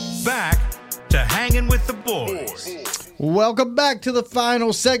 Back to Hanging with the Boys. Welcome back to the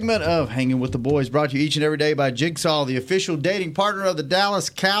final segment of Hanging with the Boys, brought to you each and every day by Jigsaw, the official dating partner of the Dallas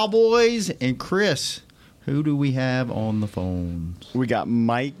Cowboys. And Chris, who do we have on the phones? We got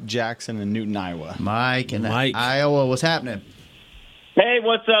Mike Jackson in Newton, Iowa. Mike in Iowa. What's happening? Hey,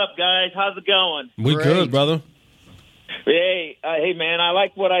 what's up, guys? How's it going? We good, brother. Hey, man, I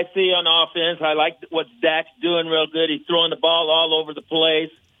like what I see on offense. I like what Dak's doing real good. He's throwing the ball all over the place.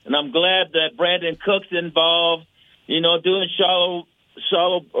 And I'm glad that Brandon Cook's involved, doing shallow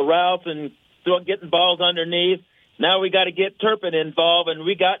routes and getting balls underneath. Now we got to get Turpin involved, and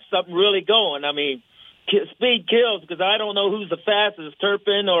we got something really going. I mean, speed kills, because I don't know who's the fastest,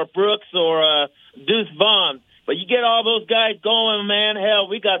 Turpin or Brooks or Deuce Vaughn. But you get all those guys going, man, hell,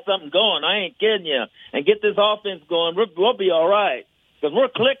 we got something going. I ain't kidding you. And get this offense going, we'll be all right. Because we're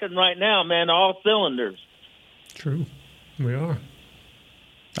clicking right now, man, all cylinders. True. We are.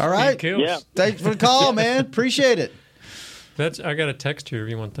 All right. Yeah. Thanks for the call, man. Appreciate it. I got a text here if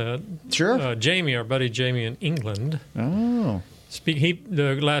you want that. Sure. Jamie, our buddy Jamie in England. Oh.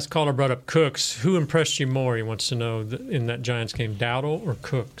 The last caller brought up Cooks. Who impressed you more, he wants to know, in that Giants game, Dowdle or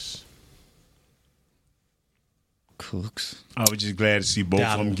Cooks? Cooks. I was just glad to see both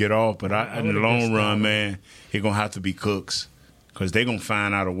of them get off, but in the long run, man, it's going to have to be Cooks, because they're going to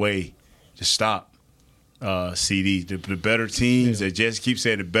find out a way to stop CD. The better teams, they just keep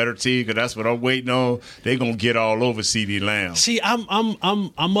saying the better team, because that's what I'm waiting on. They're going to get all over CD Lamb. See, I'm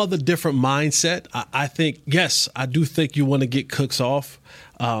of a different mindset. I think, yes, I do think you want to get Cooks off.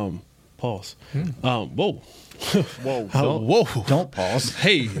 Pause. Whoa. Whoa. Don't pause.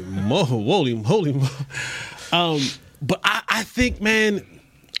 Hey, holy. But I think, man,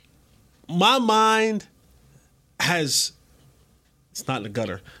 my mind it's not in the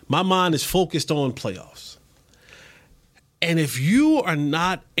gutter. My mind is focused on playoffs. And if you are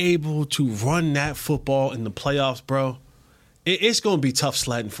not able to run that football in the playoffs, bro, it's going to be tough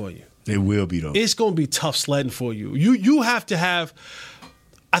sledding for you. It will be, though. It's going to be tough sledding for you. You have to have.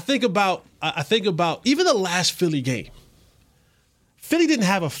 I think about even the last Philly game. Philly didn't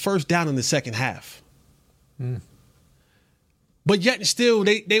have a first down in the second half. But yet still,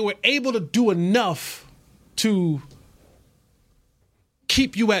 they were able to do enough to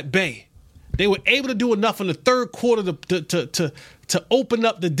keep you at bay. They were able to do enough in the third quarter to open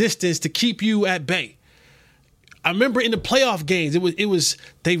up the distance to keep you at bay. I remember in the playoff games,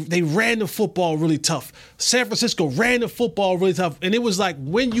 they ran the football really tough. San Francisco ran the football really tough, and it was like,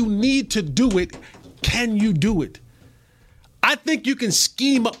 when you need to do it, can you do it? I think you can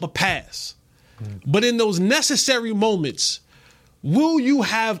scheme up a pass, but in those necessary moments, will you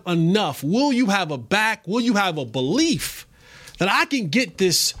have enough? Will you have a back? Will you have a belief that I can get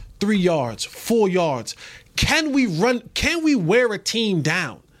this 3 yards, 4 yards? Can we run? Can we wear a team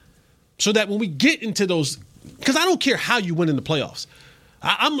down so that when we get into those, because I don't care how you win in the playoffs.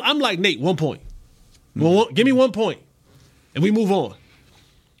 I'm like Nate, 1 point. Give me 1 point, and we move on.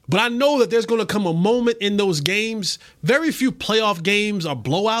 But I know that there's going to come a moment in those games. Very few playoff games are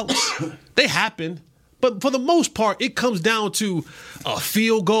blowouts. They happen. But for the most part, it comes down to a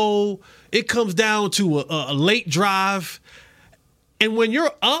field goal. It comes down to a late drive. And when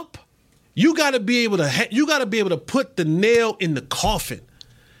you're up, you got to be able to put the nail in the coffin.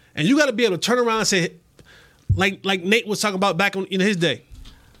 And you got to be able to turn around and say, like Nate was talking about back in his day,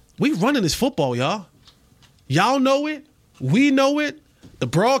 we running this football, y'all. Y'all know it. We know it. The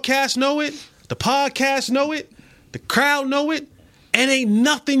broadcast know it. The podcast know it. The crowd know it. And ain't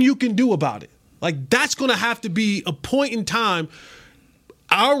nothing you can do about it. Like, that's going to have to be a point in time.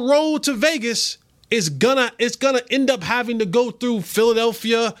 Our road to Vegas is gonna end up having to go through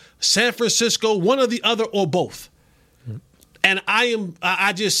Philadelphia, San Francisco, one or the other, or both. And I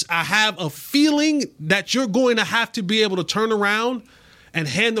have a feeling that you're going to have to be able to turn around and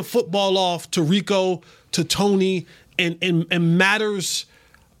hand the football off to Rico, to Tony, in matters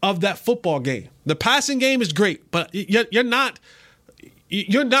of that football game. The passing game is great, but you're not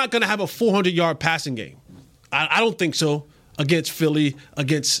going to have a 400-yard passing game. I don't think so against Philly,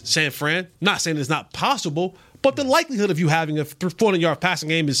 against San Fran. Not saying it's not possible, but the likelihood of you having a 400-yard passing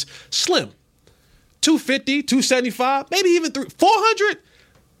game is slim. 250, 275, maybe even 400.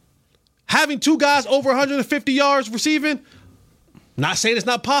 Having two guys over 150 yards receiving, not saying it's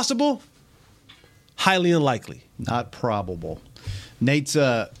not possible, highly unlikely. Not probable. Nate's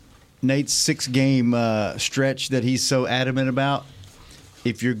 6-game stretch that he's so adamant about,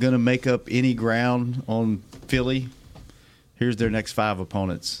 if you're going to make up any ground on Philly, here's their next 5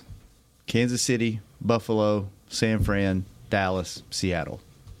 opponents. Kansas City, Buffalo, San Fran, Dallas, Seattle.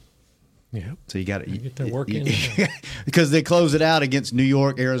 Yeah. So you got to get their work in. Because they close it out against New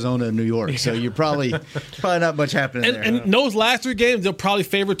York, Arizona, and New York. So you're probably not much happening there. And those last 3 games, they're probably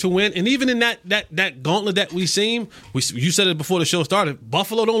favored to win. And even in that gauntlet that we seen, you said it before the show started.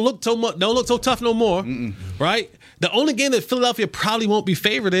 Buffalo don't look so tough no more, right? The only game that Philadelphia probably won't be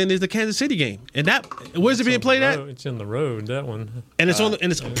favored in is the Kansas City game. And where's it being played at? It's in the road, that one. And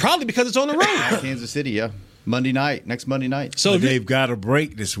it's probably because it's on the road. Kansas City, yeah. Next Monday night. So they've got a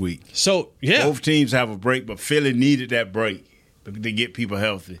break this week. So, yeah. Both teams have a break, but Philly needed that break to get people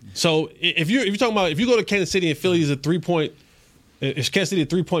healthy. So if you're talking about, if you go to Kansas City and Philly is a 3-point, is Kansas City a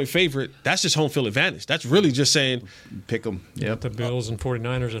 3-point favorite, that's just home field advantage. That's really just saying pick them. Yep. The Bills and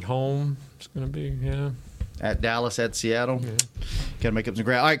 49ers at home. It's going to be, At Dallas, at Seattle. Yeah. Got to make up some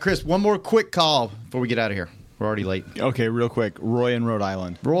ground. All right, Chris, one more quick call before we get out of here. We're already late. Okay, real quick. Roy in Rhode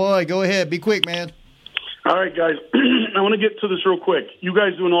Island. Roy, go ahead. Be quick, man. All right, guys. I want to get to this real quick. You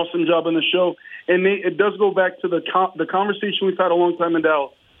guys do an awesome job on the show, and it does go back to the conversation we've had a long time in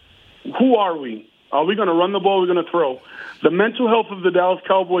Dallas. Who are we? Are we going to run the ball? Are we going to throw? The mental health of the Dallas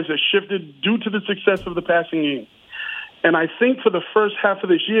Cowboys has shifted due to the success of the passing game. And I think for the first half of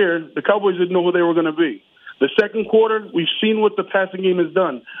this year, the Cowboys didn't know who they were going to be. The second quarter, we've seen what the passing game has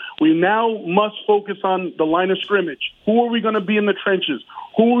done. We now must focus on the line of scrimmage. Who are we going to be in the trenches?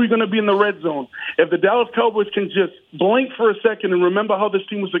 Who are we going to be in the red zone? If the Dallas Cowboys can just blink for a second and remember how this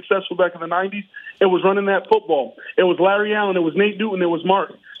team was successful back in the 90s, it was running that football. It was Larry Allen, it was Nate Newton, it was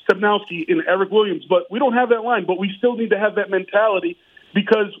Mark Stepnowski and Eric Williams. But we don't have that line, but we still need to have that mentality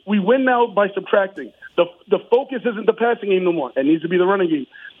because we win now by subtracting. The focus isn't the passing game no more. It needs to be the running game.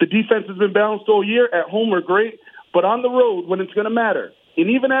 The defense has been balanced all year. At home, we're great. But on the road, when it's going to matter, and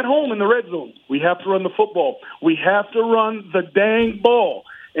even at home in the red zone, we have to run the football. We have to run the dang ball.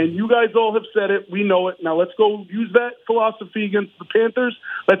 And you guys all have said it. We know it. Now let's go use that philosophy against the Panthers.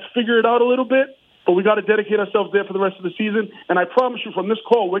 Let's figure it out a little bit. But we got to dedicate ourselves there for the rest of the season. And I promise you from this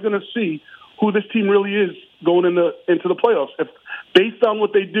call, we're going to see who this team really is going into the playoffs, based on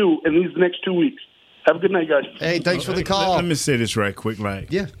what they do in these next 2 weeks. Have a good night, guys. Hey, thanks for the call. Let me say this right quick.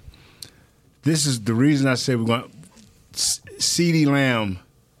 Yeah. This is the reason I say we're going – CeeDee Lamb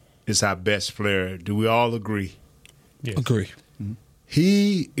is our best player. Do we all agree? Yes. Agree. Mm-hmm.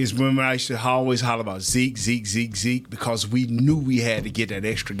 He is when I used to always holler about Zeke, because we knew we had to get that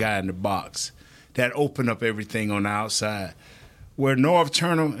extra guy in the box. That opened up everything on the outside. Where Norv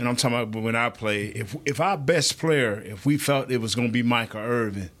Turner, and I'm talking about when I play, if our best player, if we felt it was going to be Michael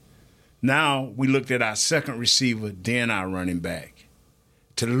Irvin, now we looked at our second receiver, then our running back,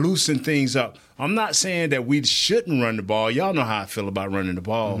 to loosen things up. I'm not saying that we shouldn't run the ball. Y'all know how I feel about running the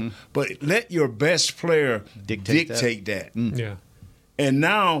ball. But let your best player dictate that. Yeah. And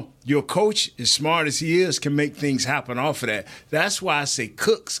now your coach, as smart as he is, can make things happen off of that. That's why I say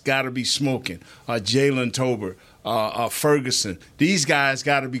Cook's got to be smoking, Jalen Tolbert, Ferguson. These guys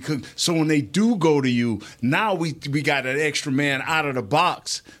got to be cooked. So when they do go to you, now we got an extra man out of the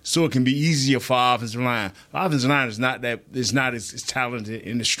box, so it can be easier for our offensive line. Our offensive line is not as talented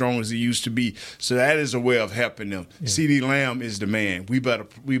and as strong as it used to be. So that is a way of helping them. Yeah. CeeDee Lamb is the man. We better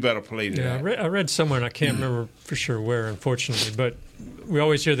play that. Yeah, I read somewhere, and I can't remember for sure where, unfortunately, but we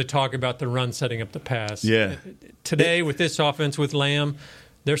always hear the talk about the run setting up the pass. Yeah. Today, with this offense with Lamb,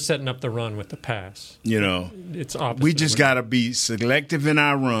 they're setting up the run with the pass. It's opposite. We just got to be selective in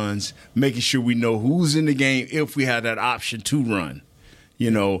our runs, making sure we know who's in the game if we have that option to run.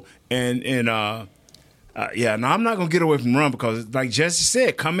 Now I'm not going to get away from run because, like Jesse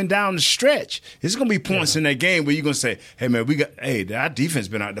said, coming down the stretch, there's going to be points in that game where you're going to say, hey, man, our defense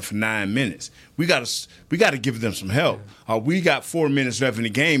been out there for 9 minutes. We got to give them some help. We got 4 minutes left in the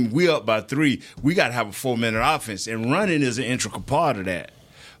game. We up by 3. We got to have a 4-minute offense, and running is an integral part of that.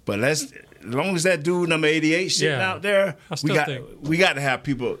 But as long as that dude number 88 sitting out there, we got to have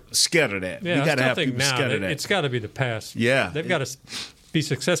people scared of that. Yeah, we got to have people scared of that. It's got to be the pass. Yeah, they've got to be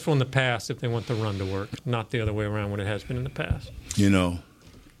successful in the pass if they want the run to work, not the other way around when it has been in the past. You know,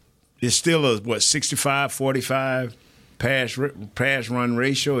 it's still a 65-45 pass run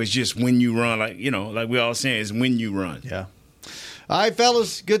ratio. It's just when you run, like we all saying, it's when you run. Yeah. All right,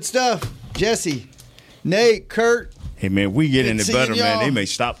 fellas, good stuff. Jesse, Nate, Kurt. Hey man, we get Good any seeing better, man. y'all. They may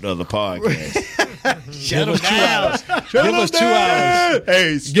stop the other podcast. Shut Give us 2 down. hours. Give us 2 hours.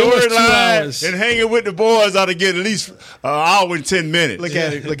 Hey, Give us 2 storyline hours. and hanging with the boys ought to get at least an hour and 10 minutes. Look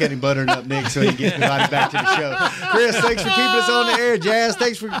at him buttering up, Nick, so he gets invited back to the show. Chris, thanks for keeping us on the air. Jazz,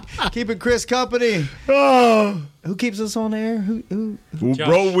 thanks for keeping Chris company. Oh. Who keeps us on the air? Who?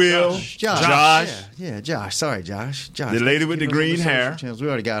 Bro Will. Josh. Yeah, Josh. Sorry, Josh. The lady with the green hair. We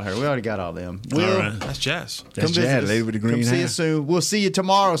already got her. We already got all them. All Will, right. That's Jazz. That's Jazz, lady with the green come hair. see us soon. We'll see you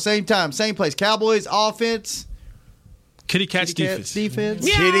tomorrow, same time, same place. Cowboys offense. Kitty Cat's defense.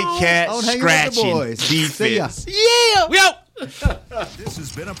 Kitty cat On Hanging with the scratching Boys. See ya. defense. Yeah. This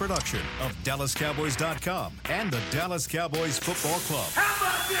has been a production of DallasCowboys.com and the Dallas Cowboys Football Club.